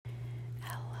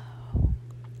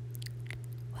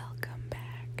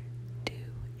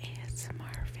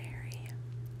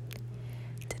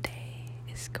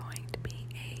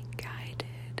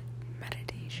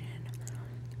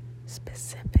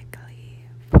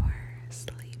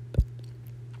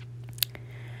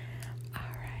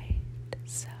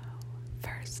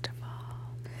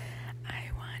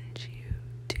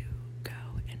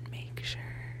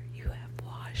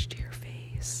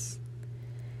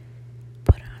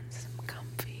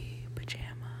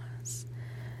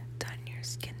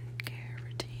skincare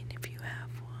routine if you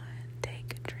have one.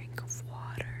 Take a drink of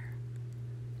water,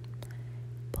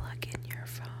 plug in your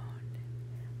phone,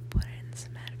 put in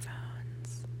some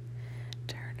headphones,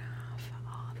 turn off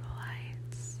all the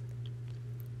lights.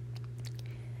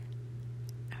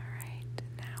 Alright,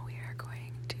 now we are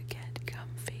going to get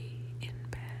comfy in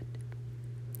bed.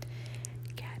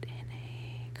 Get in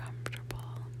a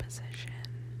comfortable position.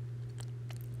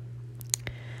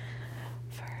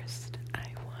 First, I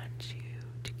want you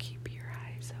to keep your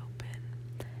eyes open,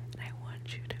 and I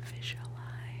want you to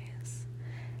visualize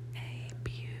a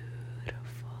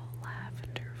beautiful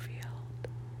lavender field.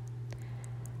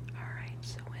 Alright,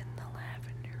 so in the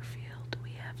lavender field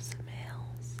we have some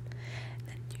hills.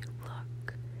 Then you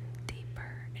look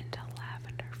deeper into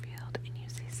lavender field and you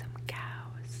see some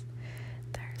cows.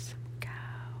 There's some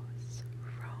cows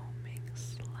roaming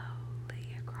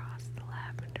slowly across the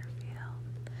lavender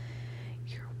field.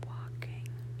 You're walking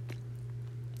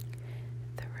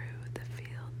through the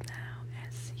field now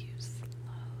as you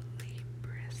slowly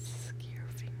brisk your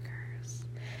fingers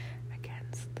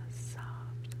against the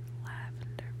soft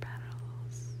lavender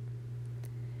petals.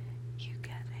 You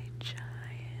get a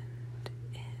giant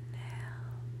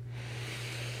inhale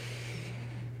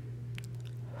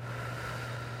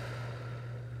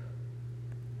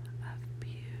of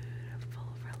beautiful,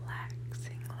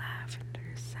 relaxing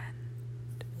lavender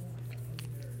scent.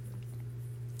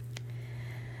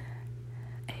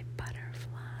 A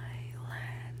butterfly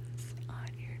lands on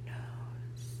your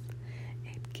nose.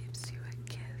 It gives you a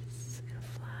kiss and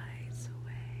flies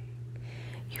away.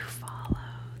 You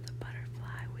follow the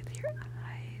butterfly with your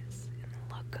eyes and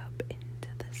look up into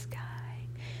the sky,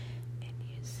 and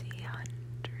you see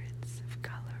hundreds of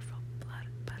colorful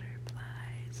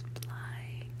butterflies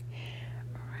flying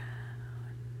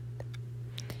around.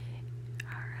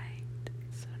 Alright,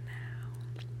 so now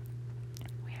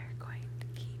we are going to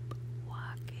keep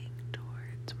walking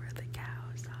towards where the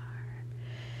cows are.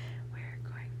 We're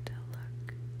going to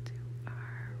look to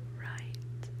our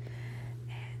right,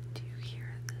 and you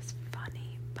hear this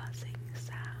funny buzzing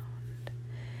sound.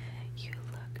 You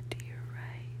look to your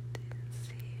right and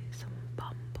see some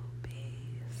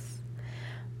bumblebees.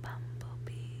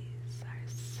 Bumblebees are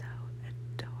so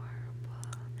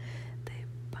adorable. They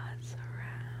buzz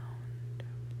around.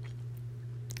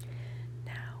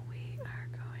 Now we are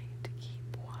going to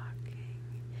keep walking,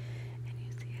 and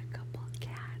you see a couple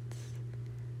cats.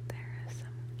 There are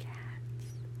some cats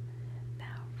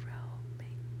now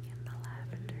roaming in the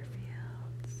lavender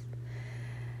fields.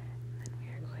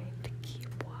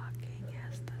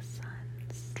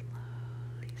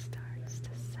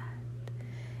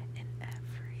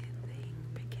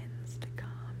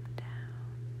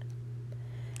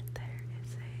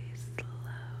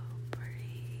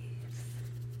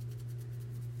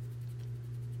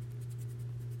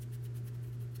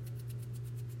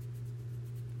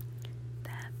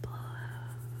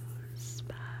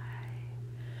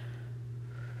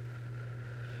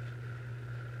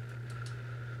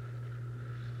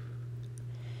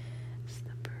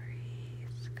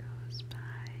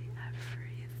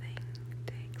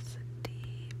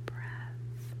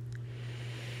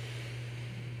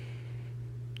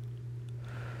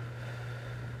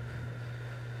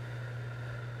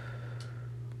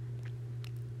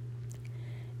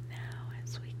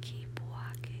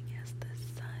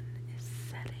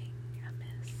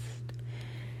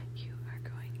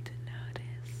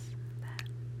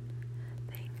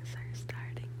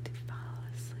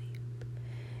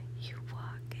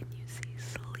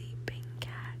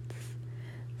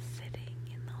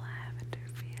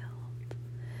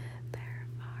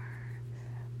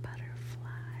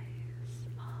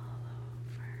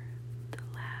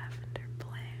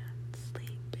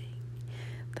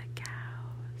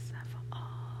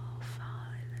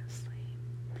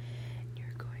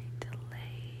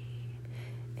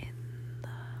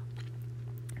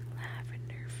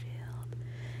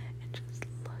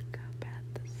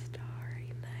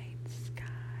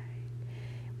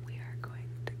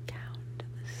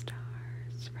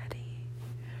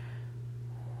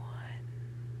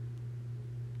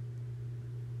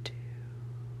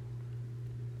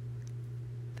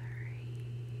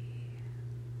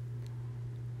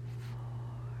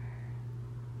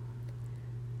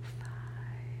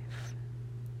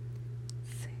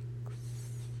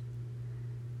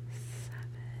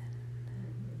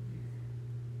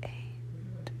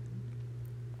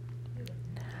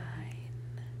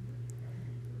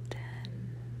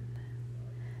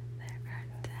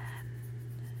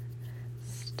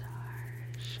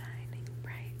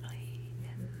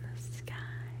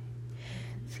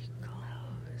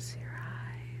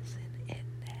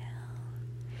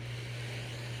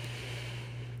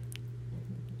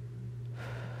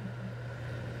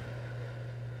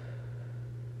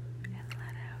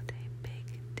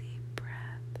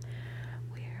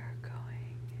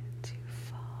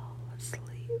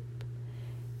 asleep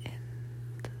in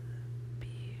the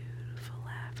beautiful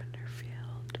lavender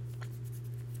field.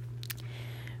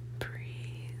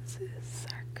 Breezes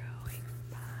are going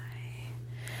by.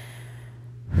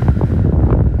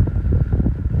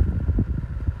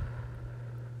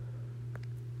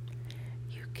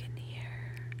 You can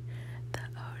hear the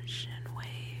ocean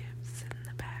waves in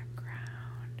the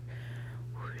background.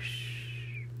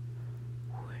 Whoosh,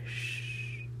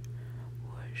 whoosh,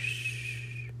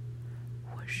 whoosh,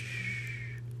 whoosh,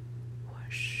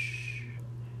 whoosh,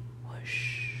 whoosh,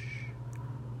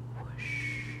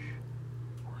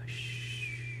 whoosh,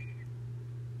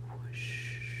 whoosh,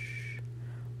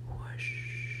 whoosh,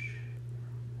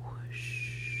 whoosh,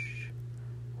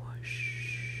 whoosh,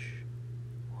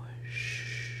 whoosh.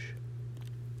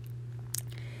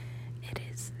 It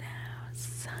is now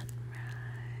sunrise,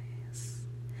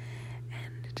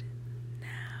 and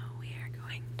now we are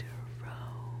going to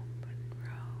roam and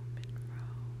roam and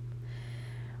roam.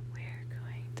 We are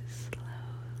going to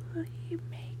slowly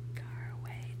make our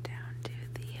way down to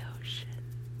the ocean.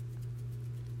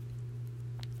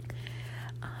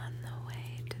 On the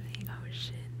way to the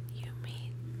ocean, you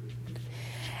meet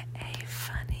a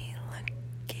funny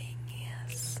looking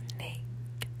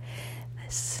snake.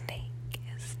 The snake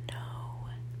is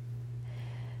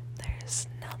there's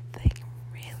nothing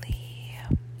really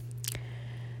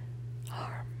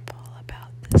harmful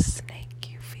about this snake.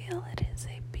 You feel it is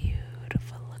a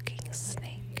beautiful looking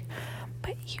snake,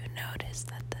 but you notice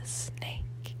that the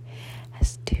snake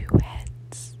has two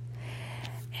heads.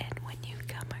 And when you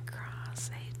come across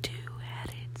a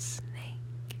two-headed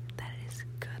snake, that is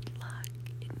good luck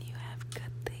and you have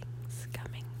good things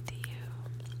coming to you.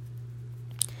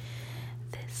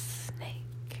 This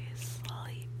snake is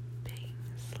sleeping.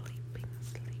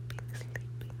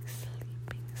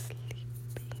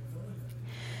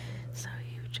 So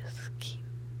you just keep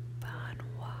on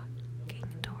walking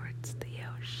towards the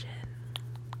ocean.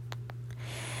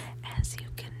 As you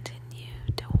continue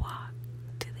to walk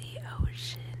to the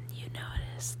ocean, you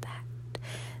notice that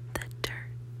the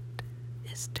dirt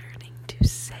is turning to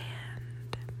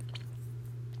sand.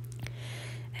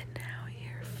 And now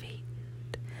your feet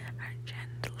are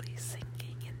gently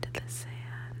sinking into the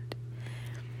sand.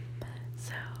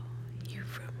 So you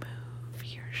remove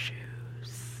your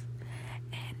shoes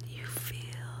and you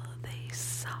feel the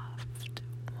soft,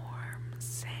 warm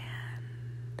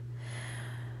sand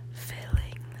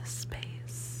filling the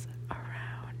space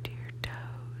around your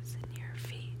toes and your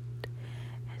feet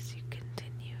as you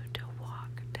continue to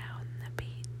walk down the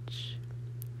beach.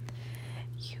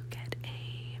 You get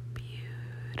a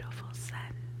beautiful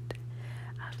scent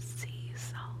of sea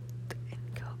salt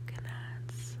and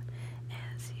coconuts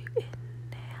as you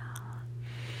inhale.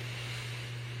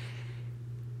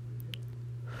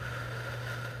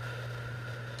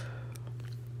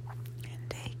 And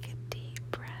take a deep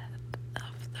breath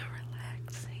of the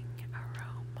relaxing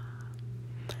aroma.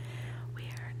 We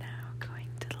are now going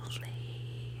to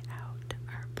lay out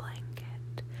our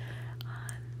blanket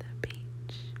on the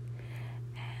beach,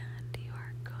 and you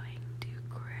are going to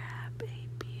grab a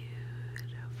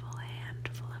beautiful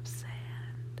handful of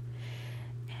sand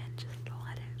and just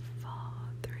let it fall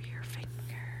through your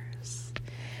fingers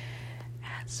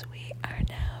as we are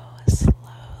now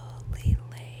slowly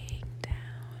laying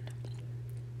down.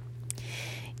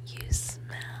 You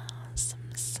smell some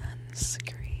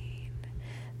sunscreen.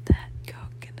 That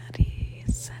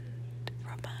coconutty scent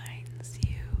reminds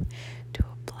you to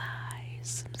apply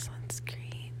some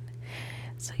sunscreen.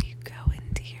 So you go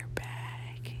into your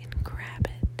bag and grab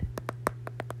it.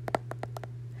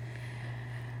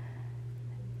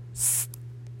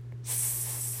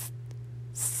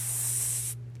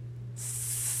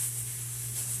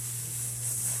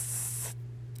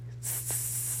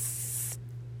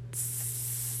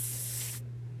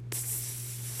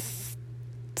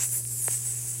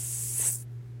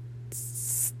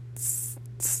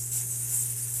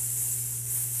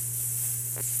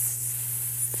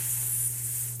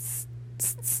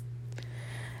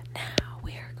 Now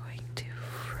we are going to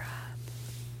rub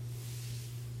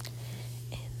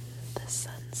in the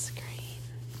sunscreen.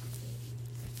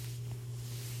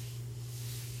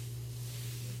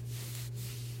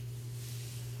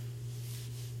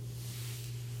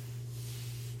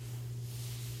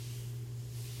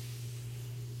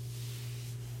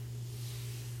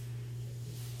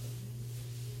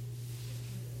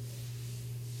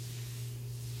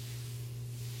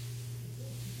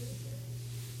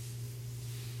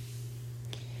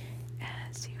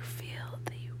 As you feel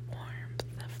the warmth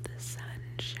of the sun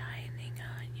shining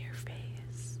on your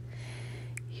face,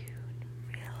 you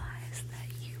realize that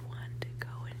you want to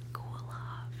go and cool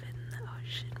off in the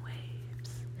ocean waves.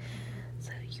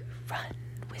 run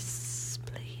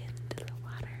wisply into the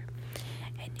water,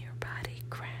 and your body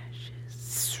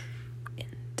crashes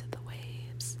into the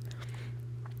waves.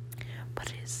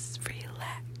 But it's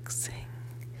relaxing.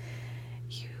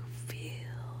 You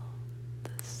feel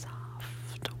the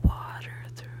soft water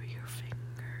through your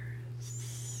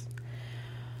fingers,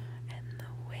 and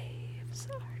the waves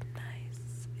are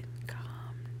nice and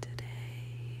calm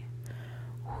today.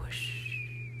 Whoosh,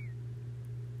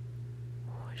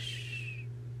 whoosh,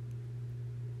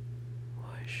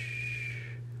 whoosh,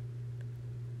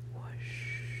 whoosh,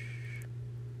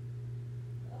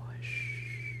 whoosh,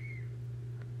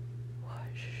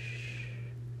 whoosh,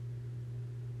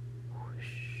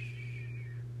 whoosh.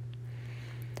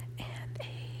 And a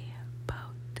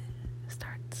boat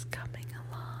starts coming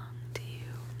along to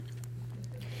you.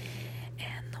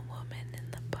 And the woman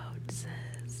in the boat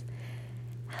says,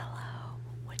 "Hello,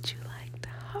 would you like to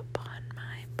hop on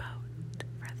my boat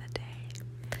for the day?"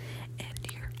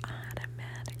 And you're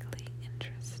automatically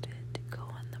interested to go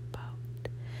on the boat.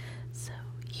 So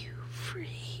you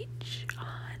reach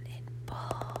on and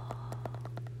pull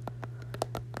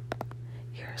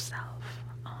yourself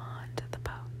onto the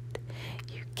boat.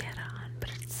 You get on,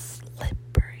 but it's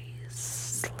slippery,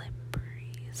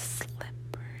 slippery,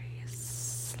 slippery,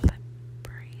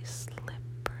 slippery, slippery,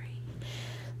 slippery,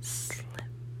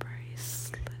 slippery,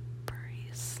 slippery,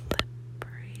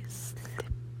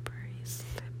 slippery,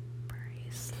 slippery,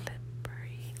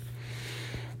 slippery.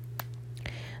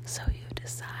 So you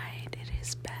decide it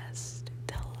is best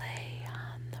to lay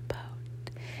on the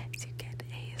boat as you get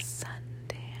a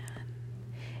suntan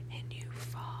and you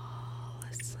fall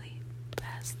asleep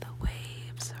as the waves